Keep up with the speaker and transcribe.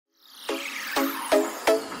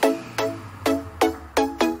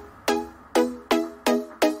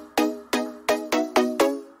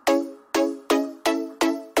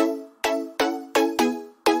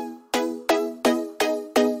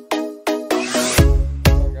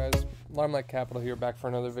Limelight Capital here, back for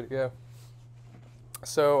another video.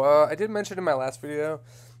 So, I did mention in my last video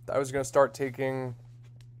that I was going to start but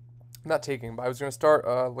I was going to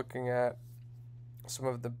start looking at some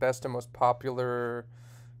of the best and most popular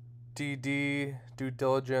DD, due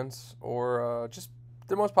diligence, or just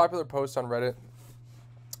the most popular posts on Reddit.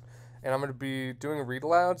 And I'm going to be doing read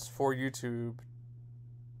alouds for YouTube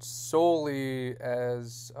solely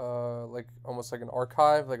as like almost like an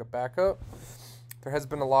archive, like a backup. There has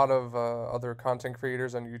been a lot of other content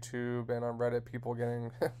creators on YouTube and on Reddit, people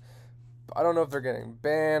getting, I don't know if they're getting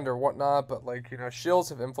banned or whatnot, but like, you know, shills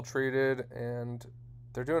have infiltrated and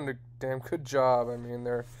they're doing a damn good job. I mean,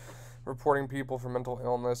 they're reporting people for mental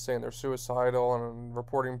illness, saying they're suicidal, and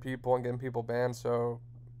reporting people and getting people banned. So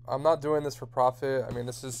I'm not doing this for profit. I mean,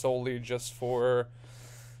 this is solely just for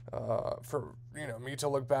you know, me to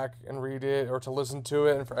look back and read it or to listen to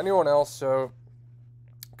it, and for anyone else. So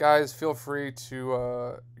guys, feel free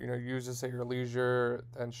to you know, use this at your leisure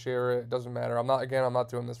and share it. It doesn't matter. I'm not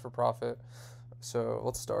doing this for profit. So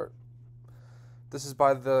let's start. This is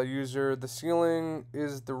by the user "The Ceiling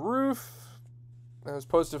is the Roof." It was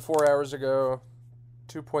posted 4 hours ago.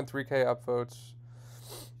 2.3k upvotes.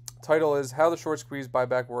 Title is "How the Short Squeeze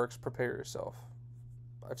Buyback Works. Prepare yourself."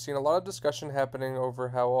 I've seen a lot of discussion happening over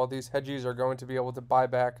how all these hedgies are going to be able to buy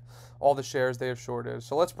back all the shares they have shorted.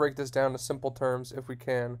 So let's break this down to simple terms if we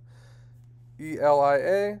can.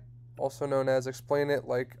 ELIA, also known as "Explain It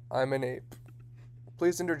Like I'm an Ape."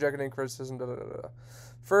 Please interject any criticism.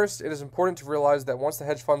 First, it is important to realize that once the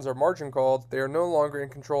hedge funds are margin called, they are no longer in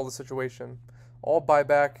control of the situation. All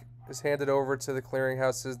buyback is handed over to the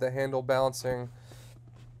clearinghouses that handle balancing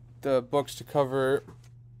the books to cover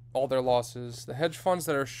all their losses. The hedge funds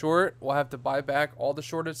that are short will have to buy back all the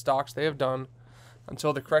shorted stocks they have done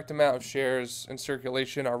until the correct amount of shares in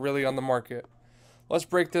circulation are really on the market. Let's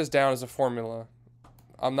break this down as a formula.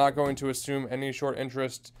 I'm not going to assume any short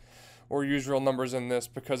interest or use real numbers in this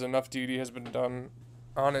because enough DD has been done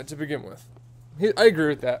on it to begin with. I agree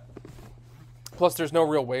with that. Plus, there's no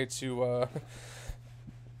real way to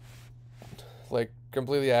like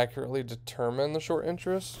completely accurately determine the short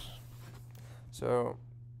interest. So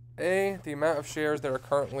A, the amount of shares that are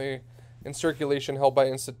currently in circulation held by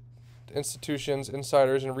institutions,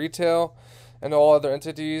 insiders, and retail, and all other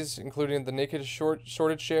entities, including the naked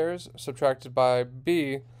shorted shares, subtracted by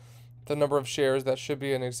B, the number of shares that should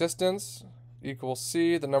be in existence, equals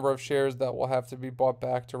C, the number of shares that will have to be bought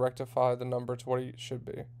back to rectify the number to what it should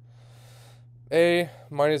be. A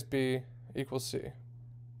minus B equals C.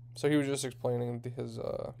 So he was just explaining his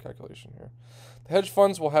calculation here. The hedge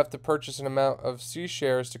funds will have to purchase an amount of C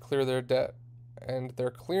shares to clear their debt, and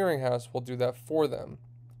their clearinghouse will do that for them.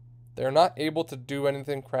 They are not able to do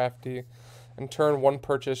anything crafty and turn one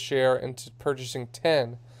purchased share into purchasing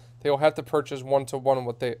 10. They will have to purchase 1-to-1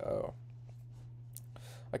 what they owe.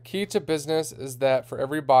 A key to business is that for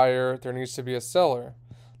every buyer, there needs to be a seller.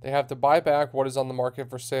 They have to buy back what is on the market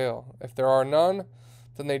for sale. If there are none,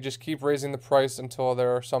 then they just keep raising the price until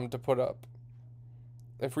there are some to put up.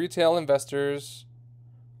 If retail investors,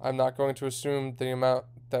 I'm not going to assume the amount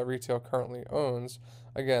that retail currently owns.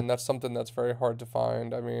 Again, that's something that's very hard to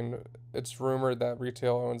find. I mean, it's rumored that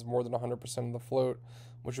retail owns more than 100% of the float,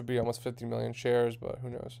 which would be almost 50 million shares, but who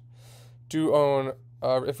knows.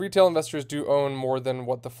 If retail investors do own more than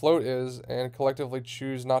what the float is and collectively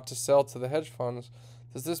choose not to sell to the hedge funds,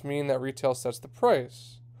 does this mean that retail sets the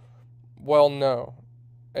price? Well, no.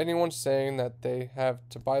 Anyone saying that they have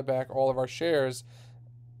to buy back all of our shares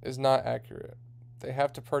is not accurate. They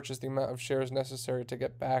have to purchase the amount of shares necessary to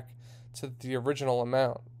get back to the original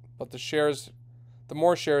amount. But the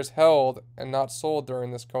more shares held and not sold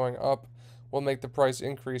during this going up will make the price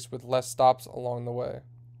increase with less stops along the way.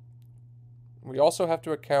 We also have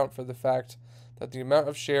to account for the fact that the amount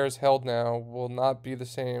of shares held now will not be the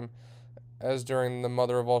same as during the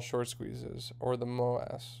mother of all short squeezes, or the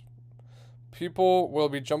MOAS. People will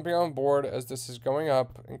be jumping on board as this is going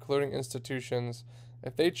up, including institutions.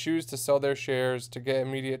 If they choose to sell their shares to get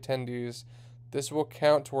immediate tendies, this will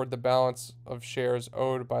count toward the balance of shares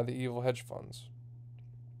owed by the evil hedge funds.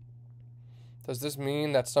 Does this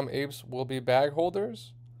mean that some apes will be bag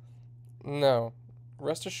holders? No.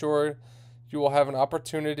 Rest assured, you will have an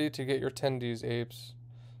opportunity to get your tendies, apes.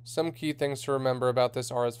 Some key things to remember about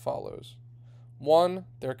this are as follows. 1.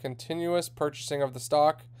 Their continuous purchasing of the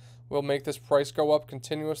stock will make this price go up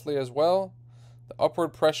continuously as well. The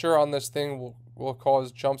upward pressure on this thing will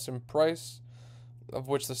cause jumps in price, of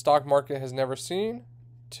which the stock market has never seen.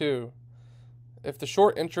 2. If the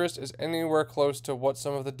short interest is anywhere close to what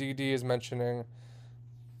some of the DD is mentioning,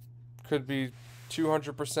 could be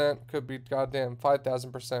 200%, could be goddamn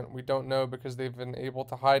 5,000%. We don't know because they've been able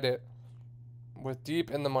to hide it with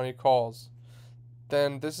deep in the money calls,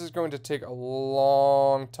 then this is going to take a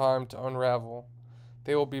long time to unravel.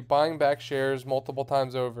 They will be buying back shares multiple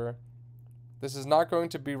times over. This is not going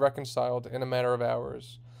to be reconciled in a matter of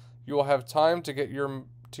hours. You will have time to get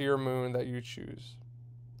to your moon that you choose.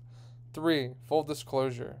 3. Full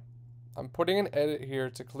disclosure. I'm putting an edit here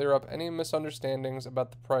to clear up any misunderstandings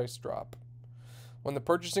about the price drop. When the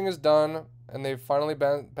purchasing is done and they've finally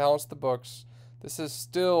balanced the books, this is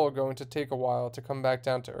still going to take a while to come back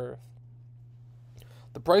down to earth.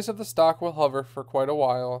 The price of the stock will hover for quite a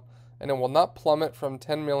while, and it will not plummet from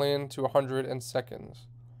 10 million to 100 in seconds.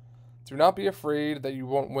 Do not be afraid that you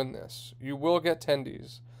won't win this. You will get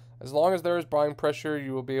tendies. As long as there is buying pressure,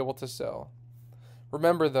 you will be able to sell.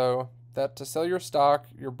 Remember, though, that to sell your stock,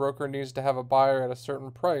 your broker needs to have a buyer at a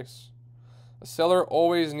certain price. A seller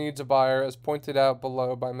always needs a buyer, as pointed out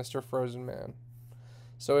below by Mr. Frozen Man.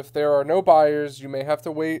 So if there are no buyers, you may have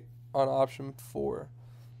to wait on option 4.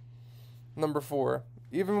 Number 4.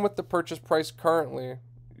 Even with the purchase price currently,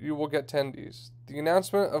 you will get tendies. The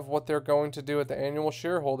announcement of what they're going to do at the annual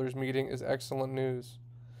shareholders meeting is excellent news.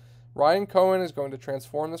 Ryan Cohen is going to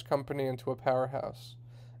transform this company into a powerhouse.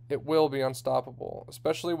 It will be unstoppable,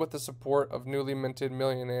 especially with the support of newly minted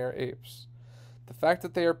millionaire apes. The fact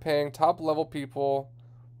that they are paying top-level people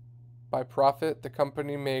by profit the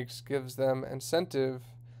company makes gives them incentive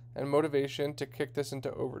and motivation to kick this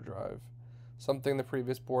into overdrive, something the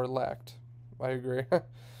previous board lacked. I agree.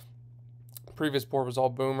 Previous board was all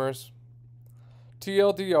boomers.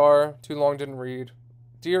 TLDR, too long didn't read.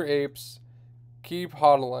 Dear apes, keep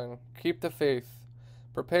hodling. Keep the faith.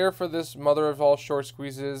 Prepare for this mother of all short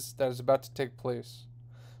squeezes that is about to take place.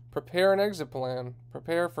 Prepare an exit plan.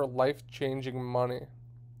 Prepare for life-changing money.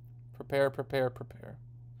 Prepare, prepare, prepare.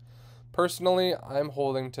 Personally, I'm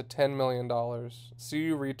holding to $10 million. See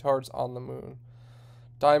you retards on the moon.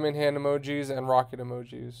 Diamond hand emojis and rocket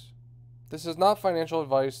emojis. This is not financial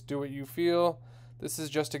advice. Do what you feel. This is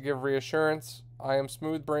just to give reassurance. I am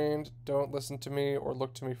smooth-brained. Don't listen to me or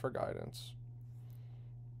look to me for guidance.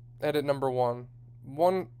 Edit number 1.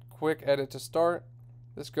 One quick edit to start.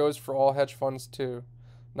 This goes for all hedge funds too,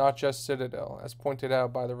 not just Citadel, as pointed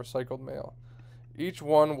out by the recycled mail. Each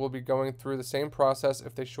one will be going through the same process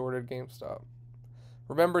if they shorted GameStop.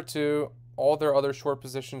 Remember too, all their other short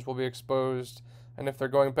positions will be exposed, and if they're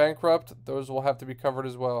going bankrupt, those will have to be covered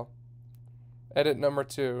as well. Edit number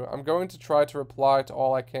 2. I'm going to try to reply to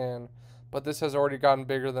all I can, but this has already gotten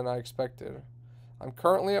bigger than I expected. I'm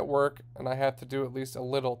currently at work, and I have to do at least a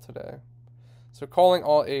little today. So calling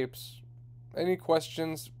all apes. Any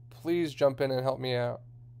questions, please jump in and help me out.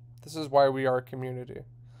 This is why we are a community.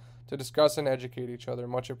 To discuss and educate each other.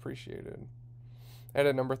 Much appreciated.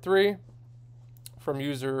 Edit number 3. From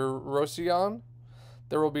user Rosian.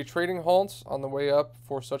 There will be trading halts on the way up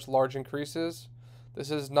for such large increases. This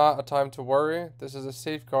is not a time to worry. This is a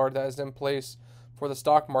safeguard that is in place for the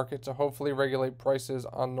stock market to hopefully regulate prices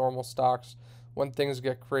on normal stocks when things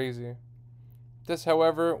get crazy. This,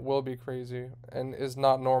 however, will be crazy and is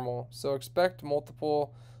not normal, so expect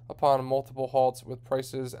multiple upon multiple halts with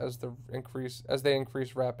prices as they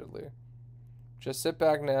increase rapidly. Just sit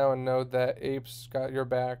back now and know that apes got your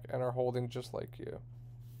back and are holding just like you.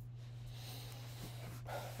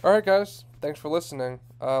 Alright guys, thanks for listening.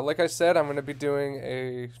 Like I said, I'm going to be doing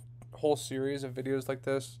a whole series of videos like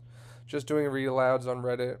this, just doing read alouds on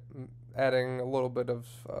Reddit, adding a little bit of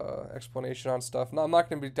explanation on stuff. No, I'm not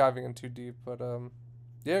going to be diving in too deep, but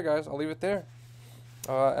yeah, guys, I'll leave it there.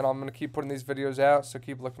 And I'm going to keep putting these videos out, so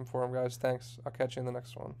keep looking for them, guys. Thanks. I'll catch you in the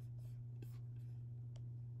next one.